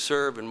those who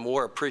serve in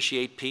war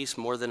appreciate peace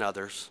more than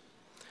others.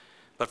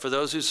 But for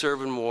those who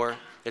serve in war,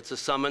 it's a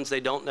summons they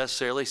don't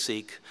necessarily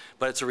seek,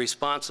 but it's a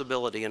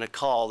responsibility and a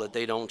call that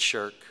they don't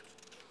shirk.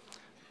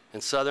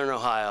 And Southern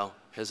Ohio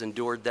has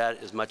endured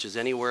that as much as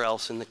anywhere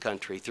else in the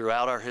country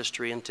throughout our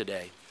history and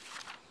today.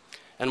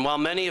 And while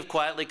many have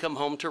quietly come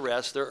home to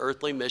rest, their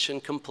earthly mission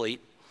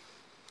complete,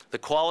 the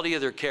quality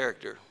of their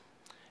character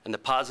and the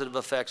positive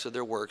effects of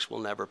their works will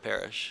never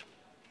perish.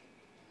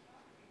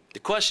 The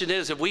question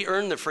is, have we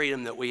earned the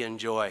freedom that we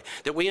enjoy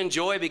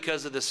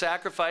because of the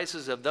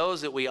sacrifices of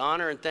those that we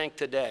honor and thank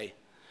today?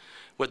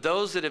 Would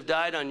those that have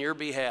died on your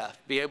behalf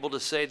be able to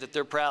say that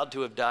they're proud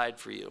to have died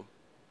for you?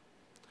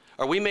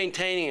 Are we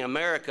maintaining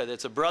America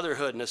that's a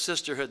brotherhood and a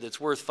sisterhood that's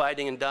worth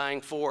fighting and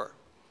dying for?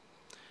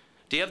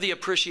 Do you have the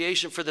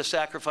appreciation for the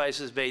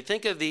sacrifices made?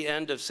 Think of the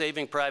end of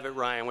Saving Private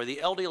Ryan, where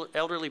the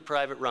elderly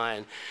Private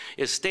Ryan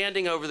is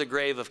standing over the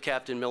grave of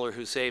Captain Miller,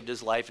 who saved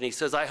his life, and he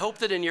says, "I hope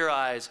that in your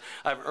eyes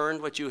I've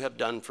earned what you have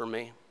done for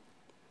me."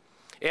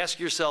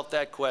 Ask yourself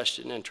that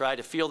question and try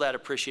to feel that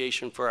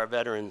appreciation for our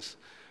veterans,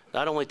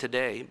 not only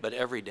today, but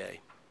every day.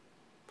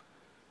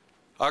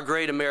 Our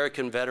great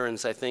American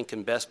veterans, I think,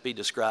 can best be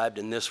described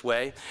in this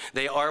way.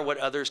 They are what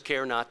others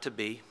care not to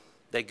be.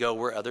 They go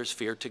where others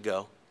fear to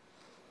go.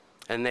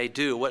 And they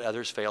do what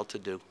others fail to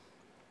do.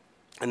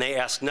 And they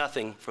ask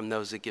nothing from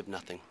those that give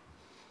nothing.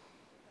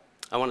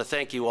 I want to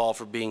thank you all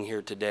for being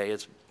here today.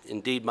 It's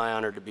indeed my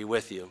honor to be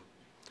with you,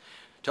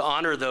 to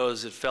honor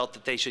those that felt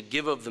that they should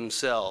give of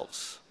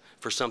themselves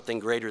for something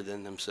greater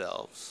than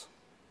themselves.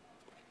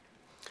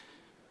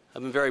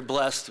 I've been very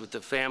blessed with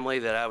the family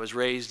that I was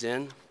raised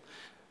in.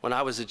 When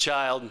I was a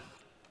child,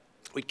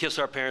 we'd kiss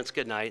our parents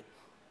goodnight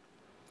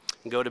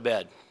and go to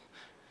bed.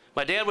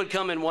 My dad would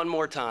come in one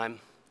more time.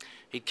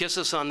 He'd kiss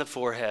us on the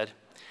forehead.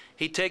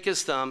 He'd take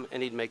his thumb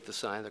and he'd make the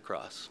sign of the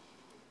cross.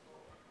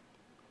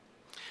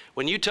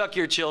 When you tuck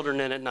your children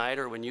in at night,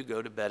 or when you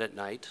go to bed at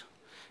night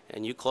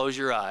and you close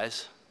your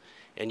eyes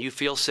and you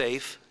feel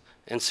safe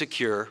and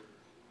secure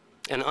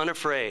and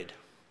unafraid,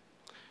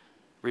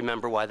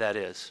 remember why that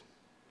is.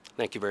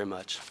 Thank you very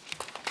much.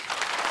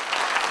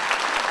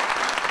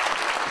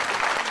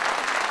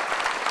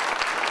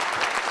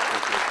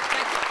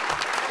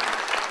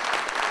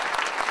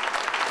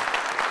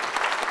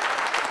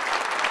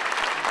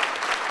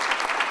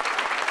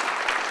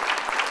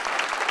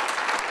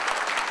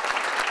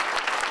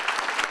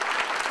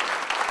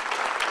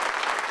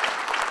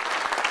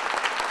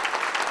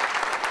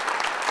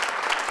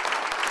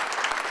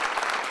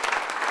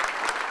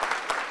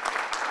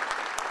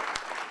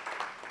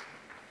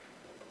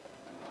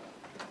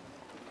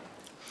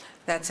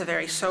 That's a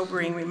very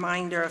sobering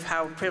reminder of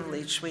how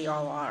privileged we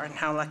all are and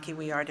how lucky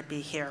we are to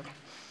be here.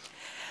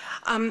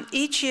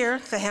 Each year,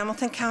 the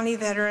Hamilton County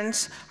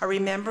veterans are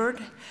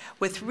remembered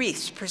with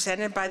wreaths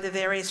presented by the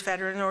various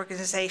veteran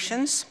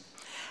organizations.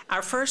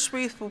 Our first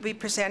wreath will be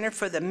presented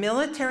for the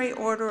Military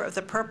Order of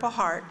the Purple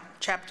Heart,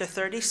 Chapter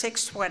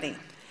 3620,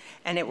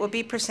 and it will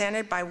be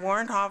presented by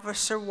Warrant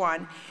Officer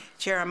 1,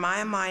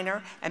 Jeremiah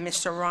Miner, and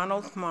Mr.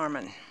 Ronald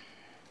Marmon.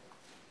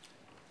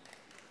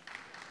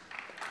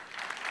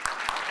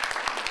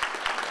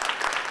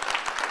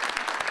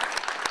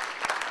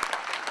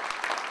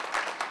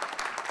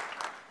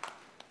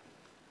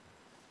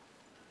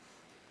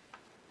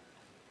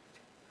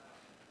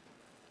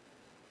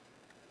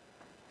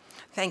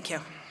 Thank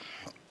you.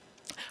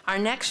 Our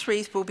next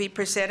wreath will be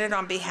presented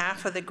on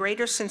behalf of the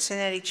Greater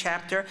Cincinnati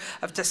chapter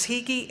of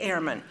Tuskegee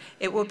Airmen.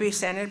 It will be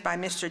presented by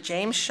Mr.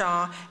 James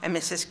Shaw and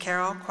Mrs.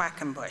 Carol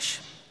Quackenbush.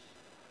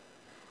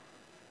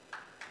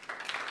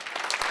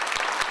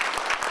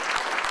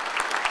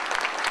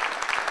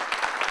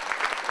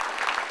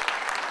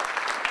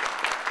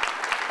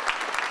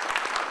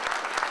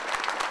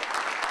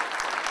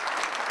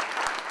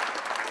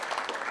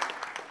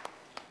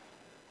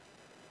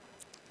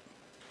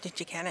 Did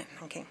you get it?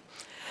 Okay.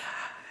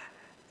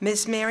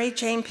 Ms. Mary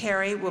Jane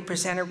Perry will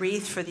present a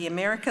wreath for the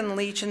American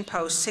Legion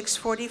Post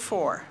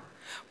 644,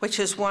 which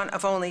is one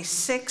of only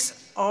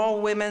 6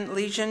 all-women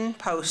Legion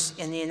posts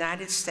in the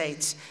United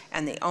States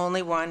and the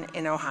only one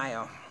in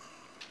Ohio.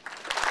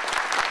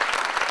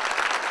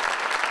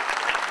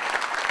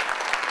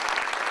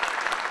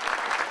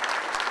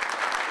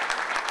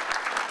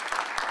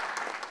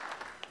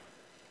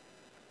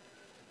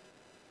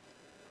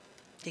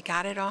 You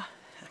got it all?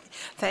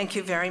 Thank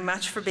you very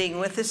much for being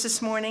with us this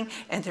morning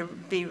and to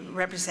be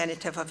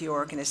representative of your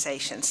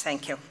organizations.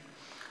 Thank you.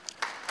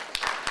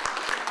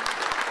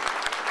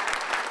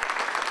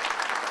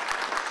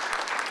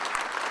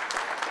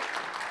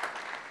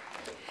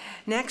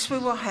 Next, we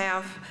will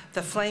have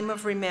the Flame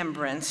of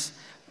Remembrance,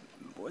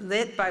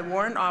 lit by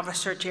Warrant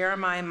Officer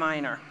Jeremiah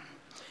Miner.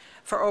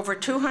 For over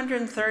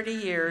 230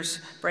 years,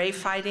 brave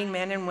fighting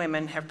men and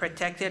women have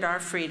protected our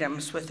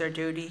freedoms with their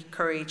duty,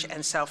 courage,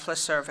 and selfless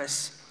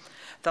service.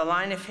 The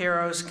line of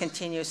heroes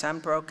continues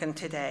unbroken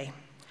today.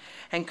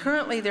 And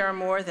currently there are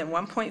more than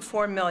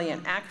 1.4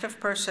 million active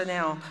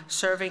personnel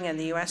serving in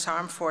the U.S.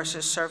 Armed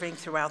Forces, serving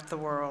throughout the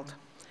world.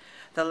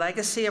 The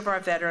legacy of our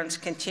veterans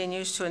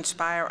continues to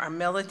inspire our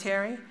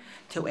military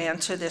to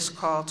answer this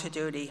call to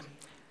duty.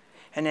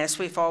 And as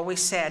we've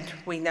always said,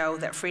 we know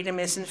that freedom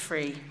isn't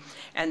free,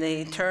 and the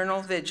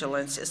eternal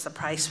vigilance is the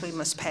price we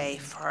must pay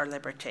for our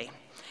liberty.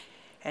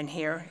 And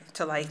here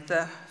to light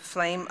the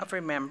flame of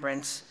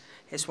remembrance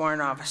is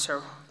Warrant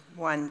Officer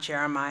 1,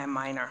 Jeremiah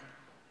Miner.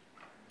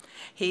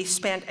 He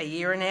spent a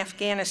year in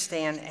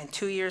Afghanistan and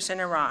 2 years in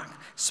Iraq,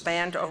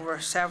 spanned over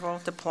several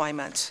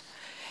deployments.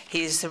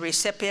 He is the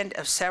recipient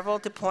of several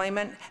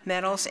deployment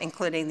medals,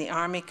 including the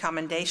Army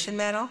Commendation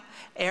Medal,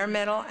 Air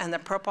Medal, and the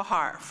Purple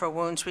Heart for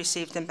wounds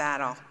received in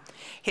battle.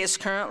 He is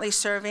currently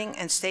serving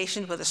and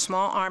stationed with a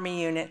small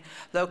Army unit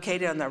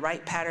located on the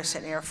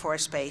Wright-Patterson Air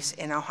Force Base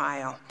in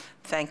Ohio.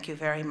 Thank you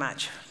very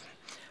much.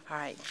 All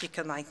right, you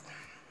can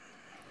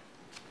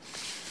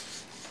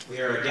We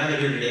are gathered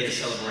here today to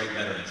celebrate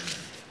Veterans Day.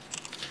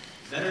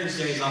 Veterans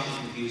Day is often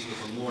confused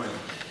with Memorial Day,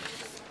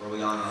 where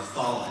we honor our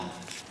fallen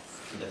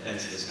in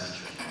defense of this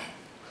country.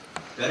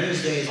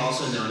 Veterans Day is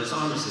also known as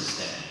Armistice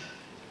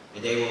Day,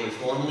 a day where we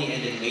formally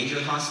ended major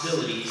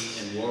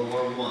hostilities in World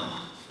War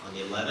I on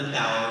the 11th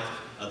hour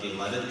of the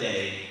 11th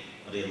day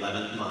of the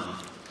 11th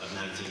month of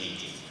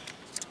 1918.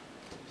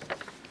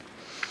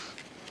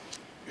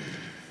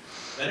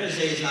 Veterans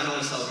Day is not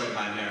only celebrated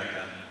by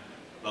America,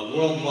 but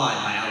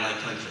worldwide by allied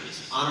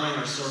countries, honoring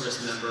our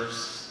service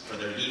members for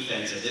their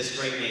defense of this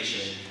great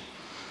nation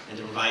and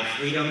to provide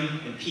freedom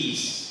and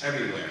peace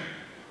everywhere,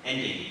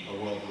 ending a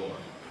world war.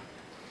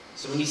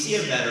 So when you see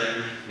a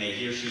veteran, may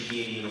he or she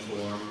be in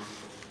uniform,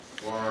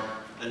 or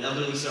an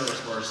elderly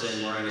service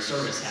person wearing a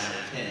service hat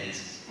with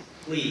pins,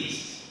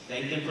 please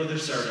thank them for their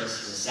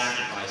service and the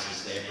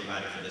sacrifices they have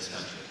provided for this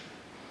country.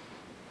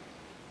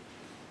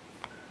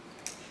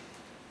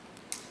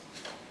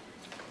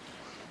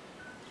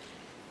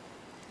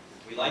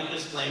 We light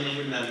this flame of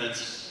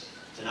remembrance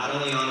to not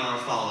only honor our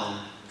fallen,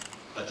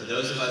 but to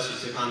those of us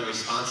who took on the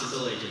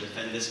responsibility to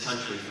defend this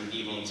country from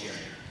evil and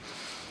tyranny.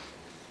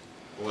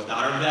 For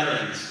without our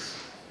veterans,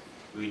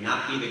 we would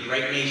not be the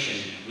great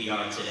nation we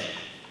are today.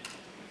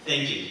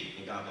 Thank you,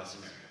 and God bless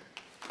America.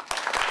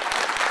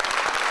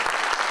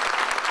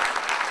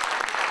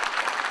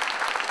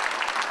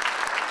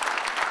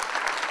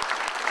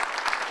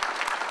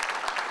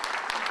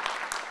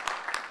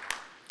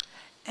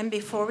 And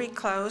before we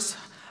close,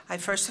 I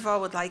first of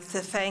all would like to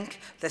thank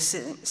the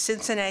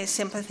Cincinnati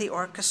Symphony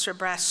Orchestra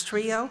Brass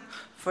Trio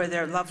for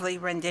their lovely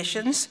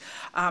renditions,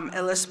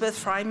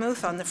 Elizabeth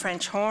Frymuth on the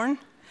French horn,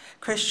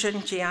 Christian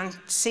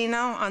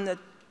Giancino on the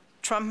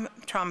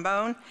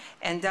trombone,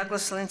 and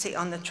Douglas Lindsay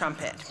on the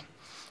trumpet.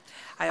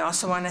 I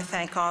also want to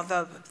thank all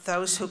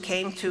those who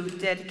came to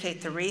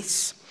dedicate the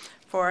wreaths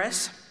for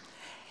us.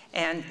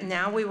 And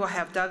now we will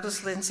have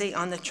Douglas Lindsay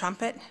on the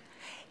trumpet.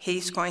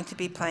 He's going to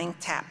be playing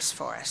taps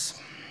for us.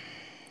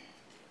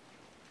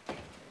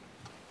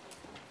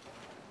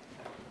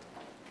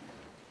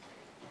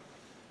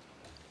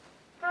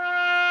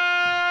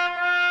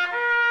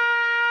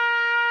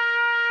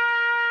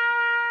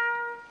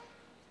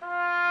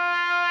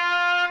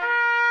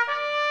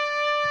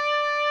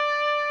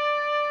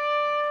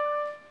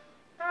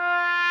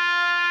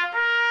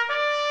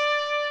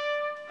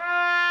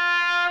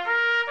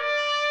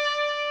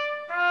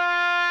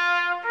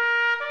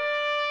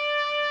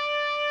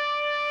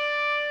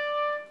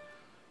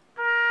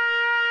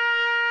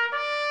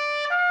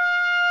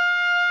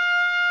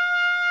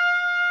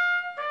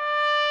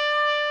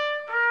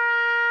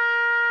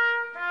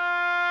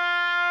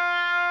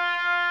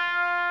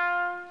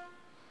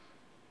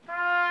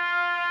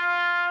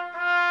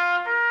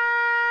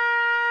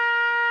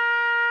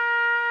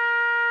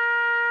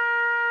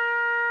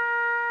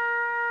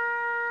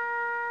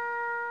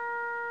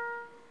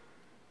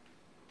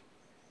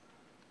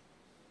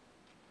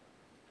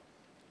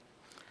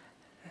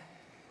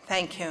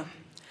 Thank you.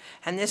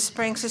 And this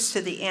brings us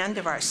to the end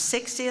of our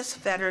 60th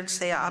Veterans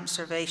Day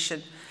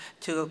observation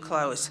to a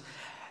close.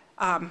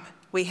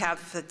 We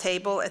have the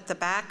table at the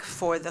back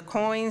for the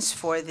coins,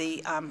 for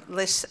the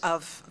list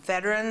of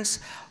veterans,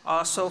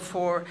 also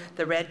for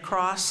the Red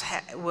Cross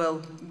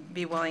will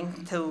be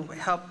willing to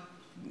help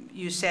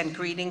you send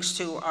greetings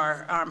to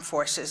our armed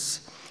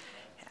forces.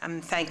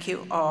 Thank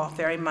you all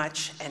very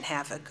much and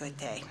have a good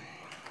day.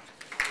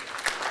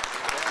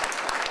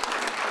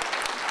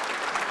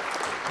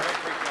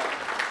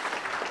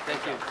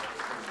 Thank you.